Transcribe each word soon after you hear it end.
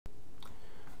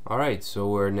Alright, so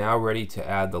we're now ready to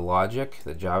add the logic,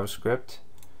 the JavaScript,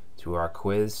 to our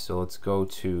quiz. So let's go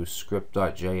to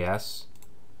script.js.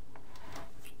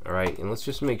 Alright, and let's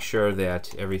just make sure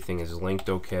that everything is linked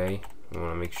okay. We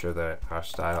want to make sure that our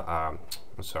our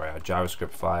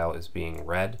JavaScript file is being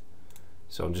read.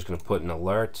 So I'm just going to put an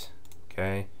alert.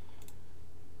 Okay.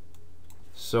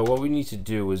 So what we need to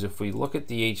do is, if we look at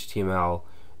the HTML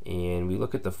and we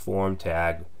look at the form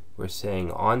tag, we're saying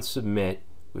on submit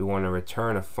we want to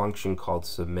return a function called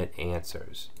submit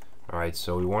answers. Alright,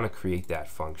 so we want to create that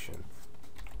function.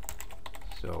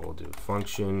 So we'll do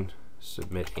function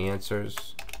submit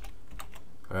answers.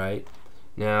 Alright,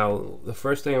 now the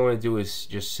first thing I want to do is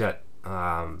just set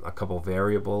a couple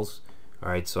variables.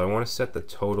 Alright, so I want to set the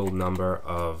total number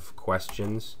of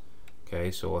questions.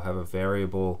 Okay, so we'll have a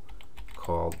variable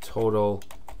called total,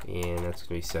 and that's going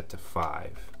to be set to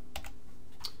 5.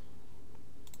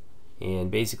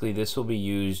 And basically this will be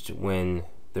used when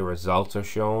the results are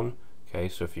shown. Okay,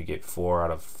 so if you get 4 out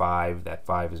of 5, that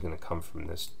 5 is going to come from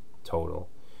this total.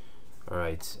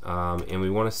 Alright, and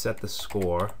we want to set the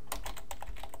score,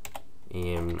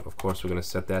 and of course we're going to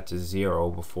set that to 0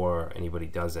 before anybody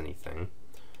does anything.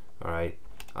 Alright,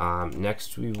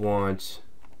 next we want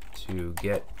to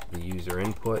get the user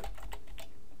input.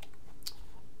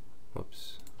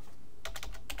 Whoops.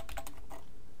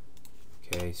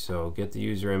 Okay, so get the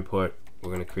user input.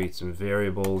 We're going to create some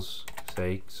variables,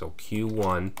 say, so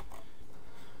Q1.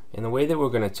 And the way that we're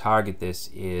going to target this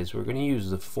is we're going to use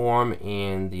the form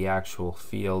and the actual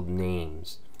field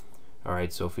names.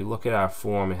 Alright, so if we look at our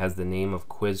form, it has the name of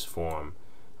quiz form.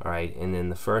 Alright, and then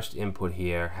the first input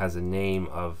here has a name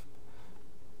of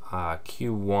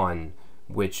Q1,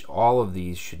 which all of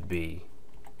these should be.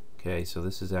 Okay, so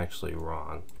this is actually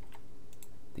wrong.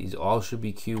 These all should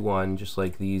be Q1, just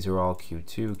like these are all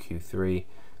Q2, Q3.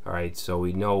 Alright, so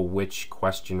we know which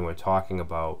question we're talking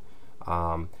about.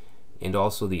 And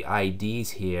also the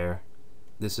IDs here,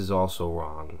 this is also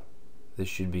wrong. This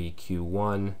should be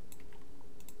Q1,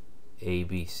 A,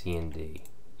 B, C, and D.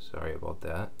 Sorry about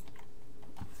that.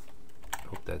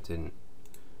 Hope that didn't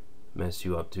mess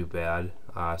you up too bad.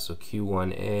 So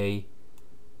Q1A,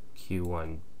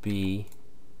 Q1B,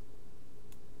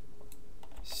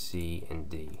 C, and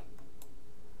D.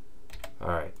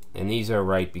 Alright, and these are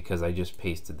right because I just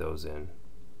pasted those in.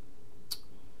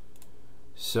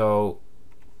 So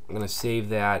I'm going to save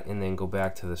that and then go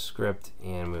back to the script,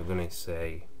 and we're going to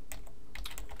say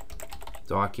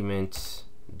document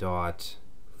dot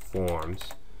forms.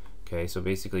 Okay, so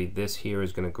basically this here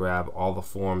is going to grab all the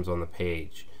forms on the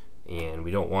page, and we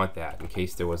don't want that in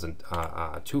case there wasn't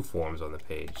 2 forms on the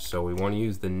page. So we want to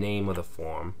use the name of the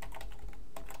form,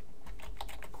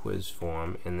 quiz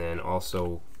form, and then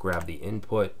also grab the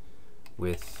input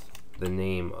with the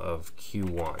name of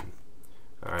Q1.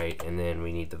 Alright, and then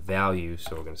we need the value,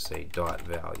 so we're going to say dot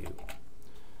value.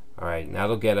 Alright, and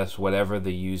that'll get us whatever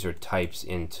the user types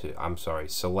into,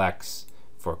 selects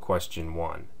for question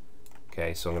 1.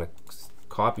 Okay, so I'm going to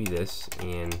copy this,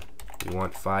 and we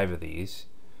want 5 of these,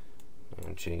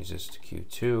 and change this to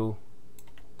Q2,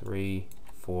 3,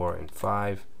 4, and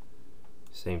 5.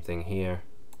 Same thing here.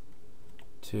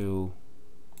 2,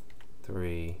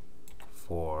 3,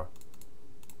 4,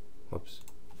 whoops,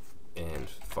 and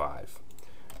 5.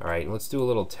 Alright, let's do a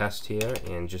little test here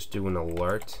and just do an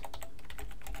alert.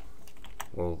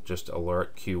 We'll just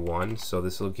alert Q1. So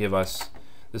this will give us,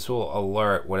 this will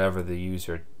alert whatever the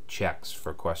user checks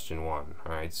for question 1.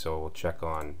 Alright, so we'll check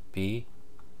on B,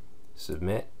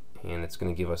 submit, and it's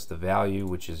going to give us the value,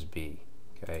 which is B.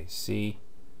 Okay, C,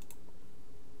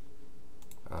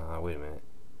 wait a minute,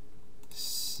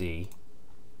 C.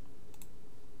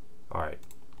 Alright,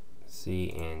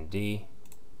 C and D.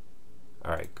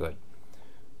 Alright, good.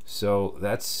 So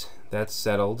that's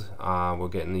settled. We're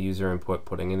getting the user input,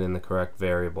 putting it in the correct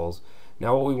variables.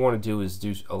 Now what we want to do is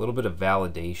do a little bit of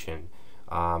validation,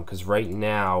 because right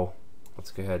now,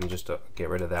 let's go ahead and just get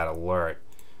rid of that alert.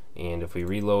 And if we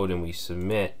reload and we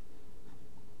submit,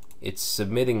 it's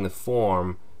submitting the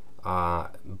form,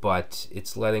 but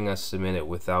it's letting us submit it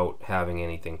without having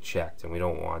anything checked, and we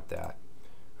don't want that.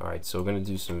 Alright, so we're going to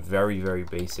do some very, very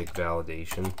basic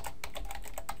validation.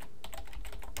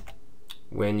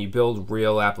 When you build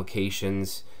real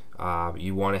applications,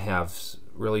 you want to have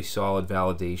really solid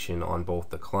validation on both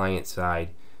the client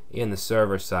side and the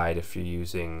server side if you're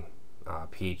using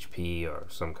PHP or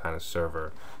some kind of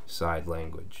server side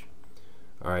language.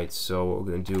 Alright, so what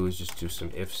we're going to do is just do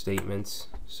some if statements.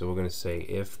 So we're going to say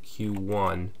if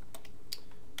Q1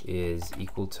 is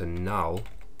equal to null,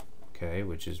 okay,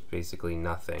 which is basically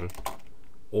nothing,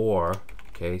 or,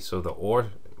 okay, so the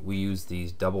or, we use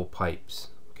these double pipes,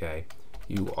 okay,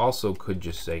 You also could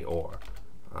just say or,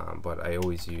 but I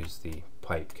always use the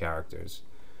pipe characters.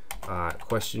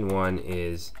 Question 1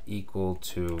 is equal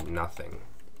to nothing.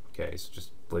 Okay, so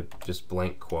just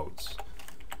blank quotes.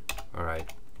 All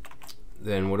right.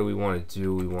 Then what do we want to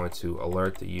do? We want to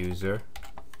alert the user,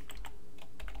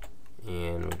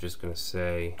 and we're just going to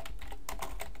say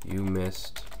you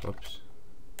missed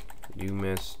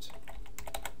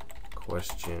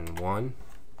question 1.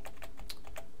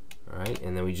 All right,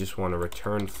 and then we just want to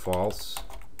return false.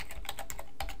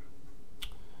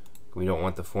 We don't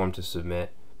want the form to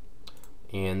submit,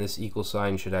 and this equal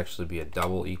sign should actually be a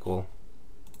double equal.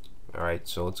 All right,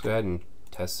 so let's go ahead and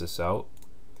test this out.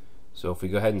 So if we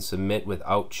go ahead and submit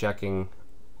without checking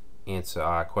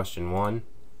answer question 1,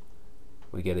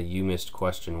 we get a you missed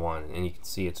question 1, and you can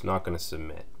see it's not going to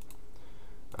submit.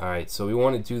 All right, so we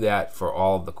want to do that for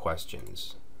all of the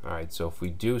questions. All right, so if we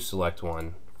do select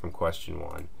one from question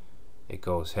 1, it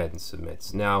goes ahead and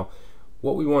submits. Now,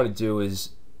 what we want to do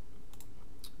is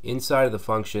inside of the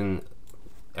function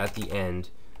at the end,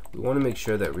 we want to make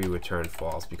sure that we return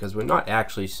false, because we're not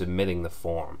actually submitting the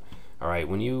form. All right,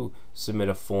 when you submit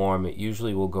a form, it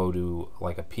usually will go to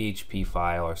like a PHP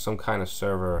file or some kind of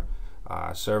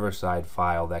server-side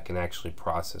file that can actually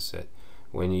process it.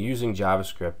 When you're using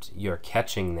JavaScript, you're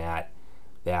catching that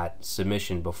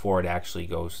submission before it actually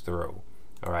goes through.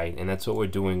 All right, and that's what we're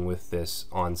doing with this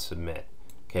on submit.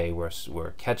 Okay,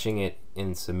 we're catching it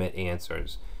in submit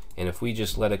answers, and if we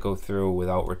just let it go through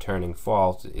without returning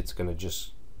false, it's going to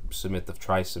just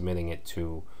try submitting it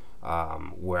to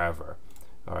wherever.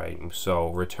 All right, so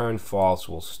return false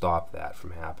will stop that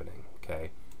from happening.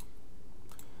 Okay,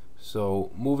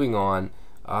 so moving on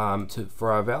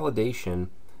for our validation,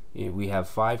 we have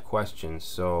 5 questions.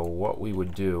 So what we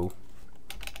would do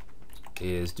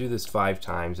is do this 5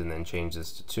 times and then change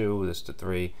this to 2, this to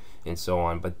 3, and so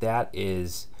on. But that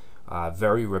is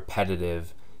very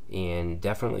repetitive and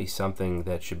definitely something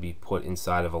that should be put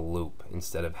inside of a loop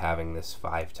instead of having this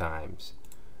 5 times.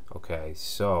 Okay,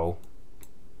 so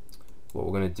what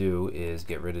we're going to do is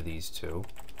get rid of these 2,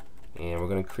 and we're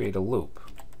going to create a loop.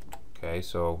 Okay,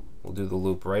 so we'll do the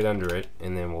loop right under it,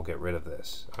 and then we'll get rid of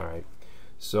this. All right,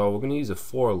 so we're going to use a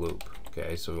for loop.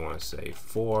 Okay, so we want to say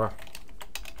for,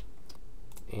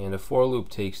 and a for loop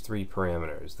takes 3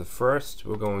 parameters. The first,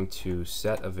 we're going to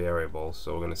set a variable,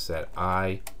 so we're going to set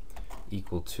I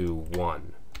equal to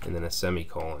 1 and then a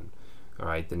semicolon. All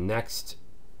right, the next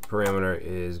parameter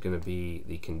is going to be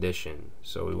the condition,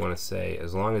 so we want to say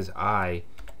as long as I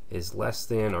is less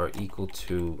than or equal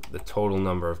to the total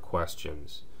number of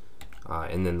questions,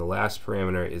 and then the last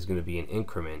parameter is going to be an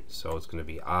increment, so it's going to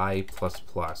be I plus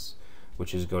plus,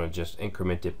 which is going to just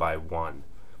increment it by 1.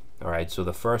 All right, so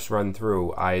the first run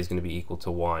through, I is going to be equal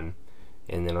to 1,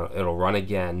 and then it'll run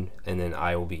again, and then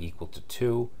I will be equal to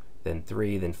 2, then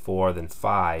 3, then 4, then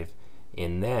 5,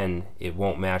 and then it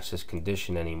won't match this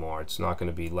condition anymore. It's not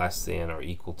going to be less than or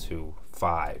equal to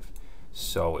 5,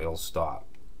 so it'll stop.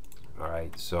 All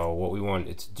right, so what we want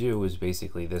it to do is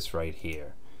basically this right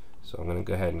here. So I'm going to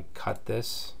go ahead and cut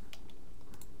this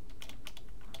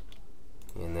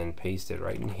and then paste it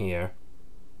right in here.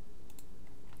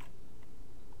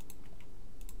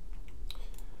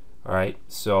 All right,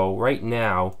 so right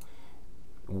now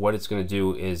what it's going to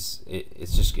do is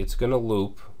it's going to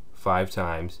loop 5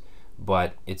 times,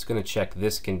 but it's going to check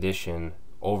this condition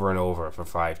over and over for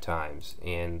 5 times,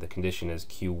 and the condition is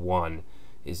Q1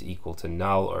 is equal to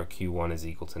null or Q1 is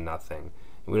equal to nothing.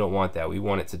 And we don't want that. We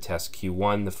want it to test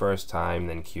Q1 the first time,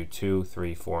 then Q2,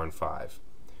 3, 4, and 5.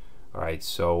 All right,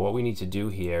 so what we need to do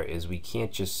here is we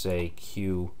can't just say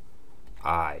QI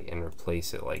and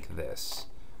replace it like this.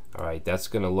 All right, that's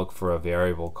going to look for a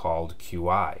variable called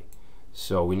QI.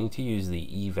 So we need to use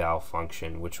the eval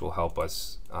function, which will help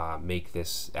us make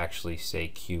this actually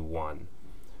say Q1.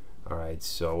 All right,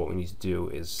 so what we need to do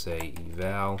is say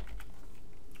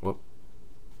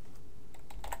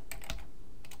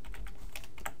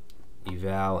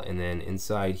eval, and then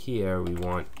inside here we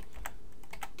want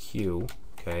Q.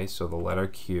 Okay, so the letter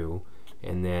Q,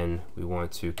 and then we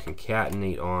want to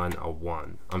concatenate on a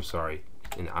 1. I'm sorry,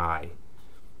 an I.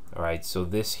 All right, so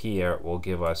this here will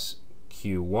give us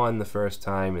Q1 the first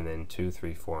time, and then 2,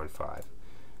 3, 4, and 5.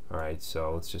 All right,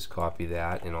 so let's just copy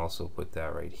that and also put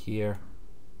that right here.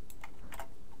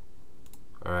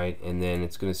 All right, and then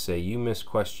it's going to say you missed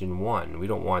question 1. We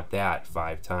don't want that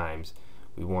 5 times.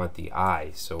 We want the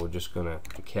I, so we're just going to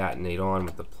concatenate on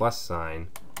with the plus sign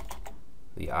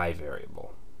the I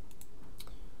variable.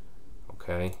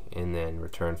 Okay, and then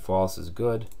return false is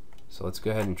good. So let's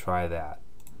go ahead and try that.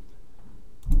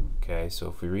 Okay, so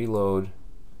if we reload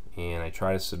and I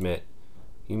try to submit,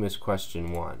 you missed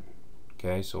question 1.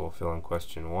 Okay, so we'll fill in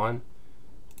question 1.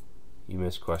 You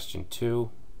missed question 2,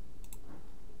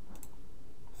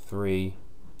 3,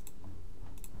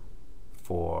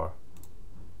 4,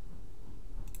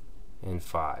 and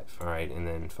 5. All right, and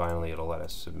then finally it'll let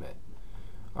us submit.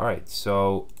 All right,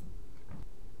 so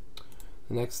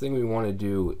the next thing we want to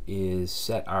do is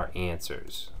set our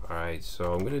answers. All right,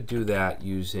 so I'm going to do that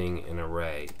using an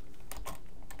array.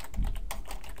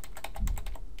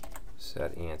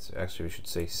 Set answer. Actually, we should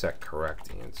say set correct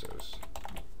answers.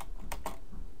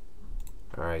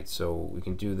 All right, so we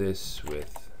can do this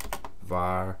with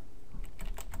var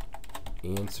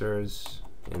answers,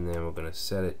 and then we're going to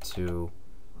set it to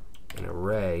an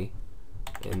array,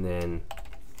 and then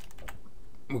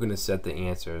we're going to set the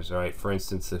answers. All right, for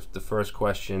instance, if the first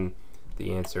question,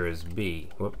 the answer is B.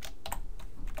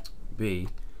 B.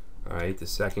 All right, the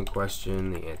second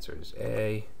question, the answer is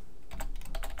A.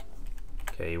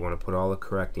 Okay, you want to put all the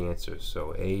correct answers.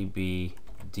 So A, B,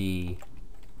 D,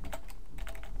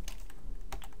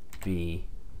 B,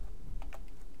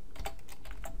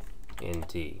 and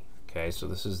D. Okay, so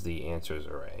this is the answers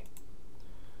array.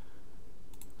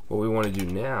 What we want to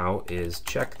do now is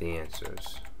check the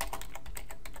answers.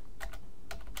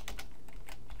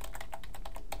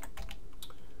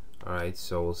 All right,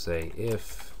 so we'll say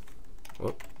if,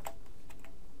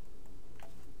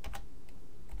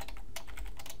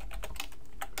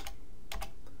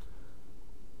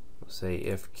 say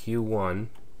if Q1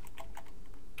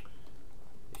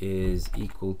 is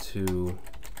equal to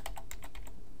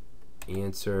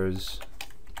answers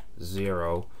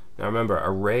 0. Now remember,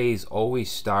 arrays always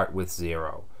start with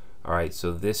 0. All right,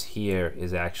 so this here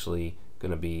is actually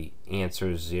going to be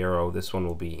answers 0. This one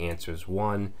will be answers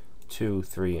 1, 2,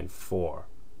 3, and 4.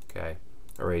 Okay,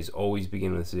 arrays always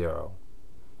begin with 0.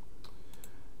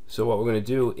 So what we're going to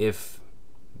do, if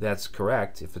that's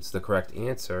correct, if it's the correct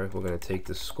answer, we're going to take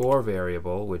the score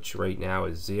variable, which right now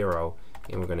is 0,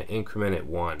 and we're going to increment it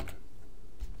 1.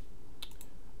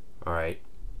 All right,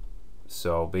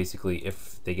 so basically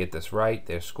if they get this right,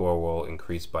 their score will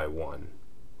increase by 1.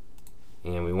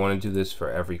 And we want to do this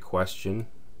for every question.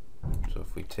 So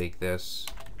if we take this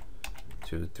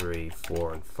 2, 3,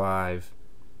 4, and 5,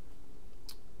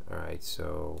 all right,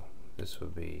 so this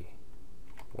would be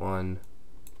 1,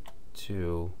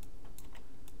 2,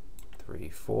 3,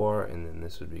 4, and then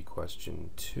this would be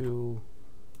question 2,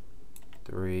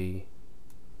 3,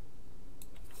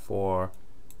 4,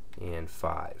 and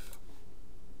 5.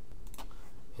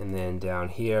 And then down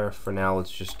here, for now,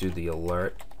 let's just do the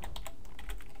alert.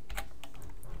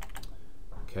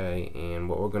 Okay, and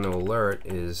what we're going to alert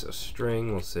is a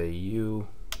string. We'll say you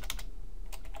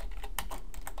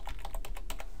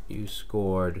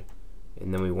scored,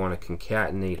 and then we want to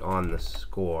concatenate on the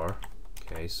score.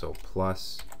 Okay, so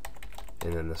plus,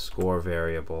 and then the score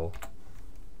variable.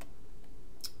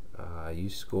 You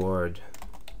scored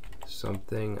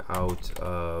something out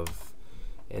of,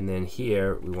 and then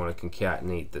here we want to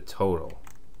concatenate the total.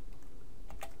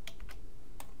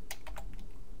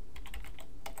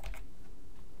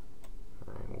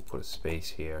 All right, we'll put a space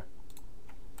here.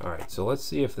 All right, so let's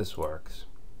see if this works.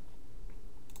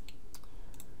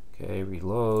 Okay,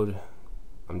 reload.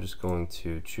 I'm just going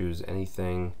to choose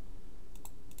anything.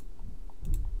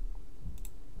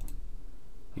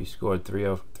 You scored 3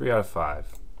 out of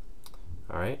 5.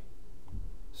 All right,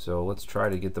 so let's try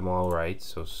to get them all right.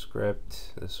 So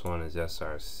script, this one is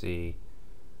src,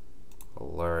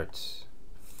 alert,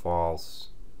 false,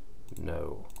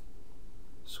 no.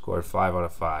 Scored 5 out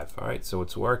of 5. All right, so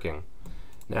it's working.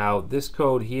 Now this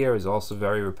code here is also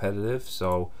very repetitive,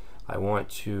 so I want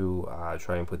to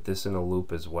try and put this in a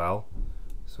loop as well.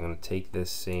 So I'm going to take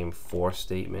this same for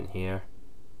statement here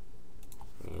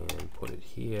and put it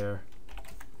here,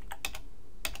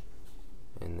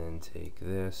 and then take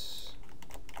this.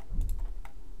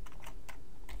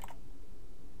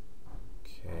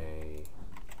 Okay,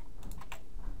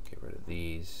 get rid of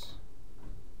these.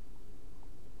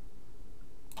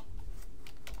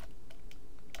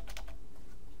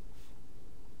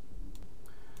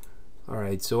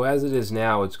 Alright, so as it is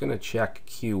now, it's going to check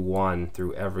Q1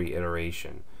 through every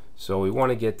iteration. So we want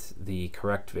to get the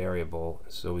correct variable,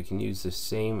 so we can use the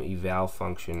same eval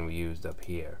function we used up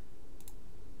here.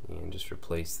 And just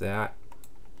replace that.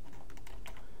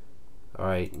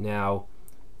 Alright, now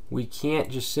we can't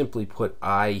just simply put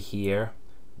I here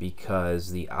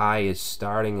because the I is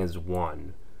starting as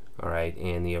 1. Alright,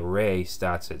 and the array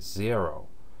starts at 0.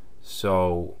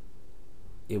 So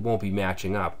it won't be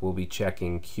matching up. We'll be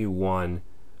checking Q1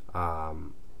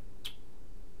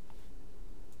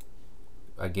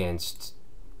 against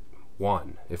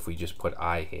 1 if we just put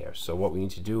I here. So what we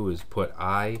need to do is put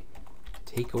I,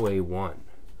 take away 1.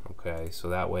 Okay, so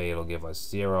that way it'll give us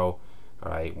 0.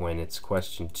 All right, when it's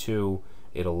question 2,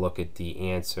 it'll look at the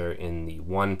answer in the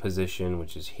 1 position,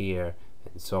 which is here,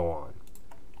 and so on.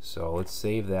 So let's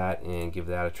save that and give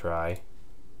that a try.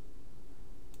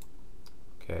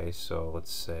 Okay, so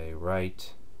let's say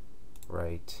right,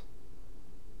 right,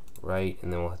 right,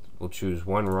 and then we'll choose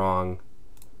 1 wrong.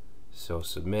 So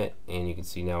submit, and you can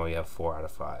see now we have 4 out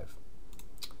of 5.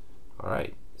 All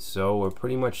right, so we're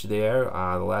pretty much there.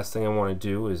 The last thing I want to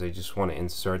do is I just want to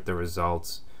insert the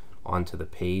results onto the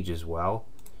page as well.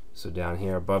 So down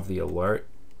here above the alert,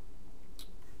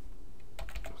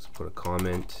 let's put a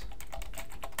comment,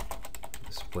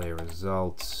 display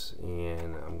results,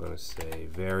 and I'm going to say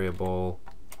variable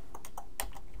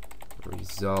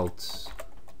results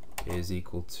is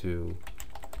equal to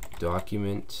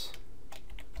document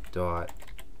dot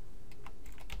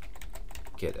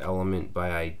get element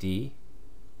by ID,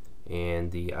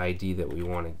 and the ID that we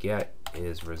want to get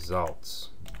is results.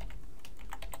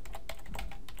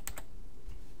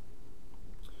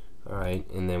 Alright,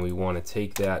 and then we want to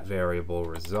take that variable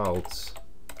results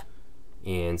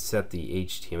and set the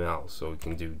HTML. So we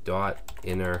can do dot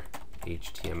inner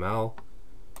HTML.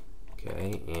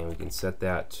 Okay, and we can set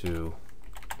that to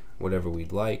whatever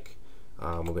we'd like.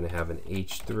 We're going to have an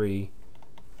H3,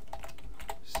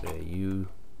 say you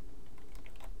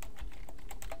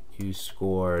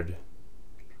scored,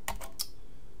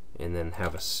 and then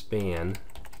have a span,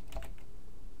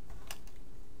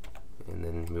 and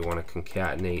then we want to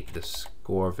concatenate the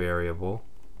score variable.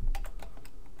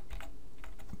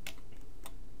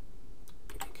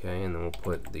 Okay, and then we'll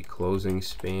put the closing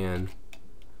span,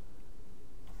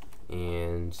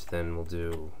 and then we'll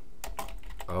do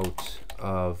out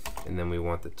of, and then we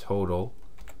want the total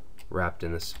wrapped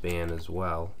in the span as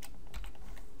well.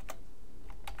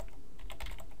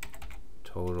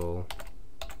 Total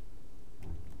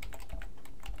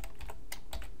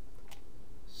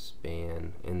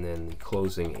span, and then the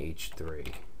closing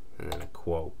H3, and then a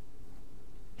quote.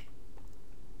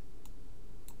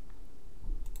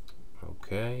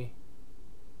 Okay,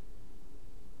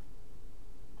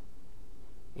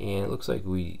 and it looks like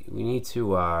we need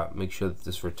to make sure that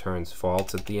this returns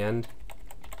false at the end.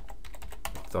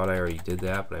 I thought I already did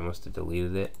that, but I must have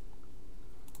deleted it.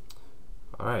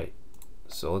 Alright,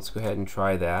 so let's go ahead and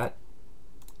try that.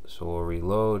 So we'll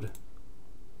reload.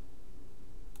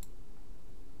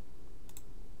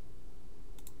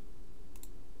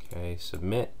 Okay,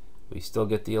 submit. We still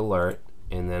get the alert,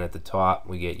 and then at the top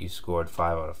we get you scored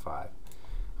 5 out of 5.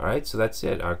 Alright, so that's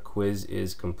it. Our quiz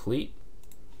is complete.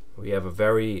 We have a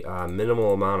very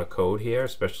minimal amount of code here,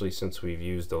 especially since we've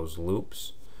used those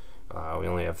loops. We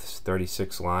only have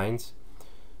 36 lines.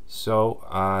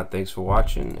 So thanks for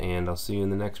watching, and I'll see you in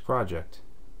the next project.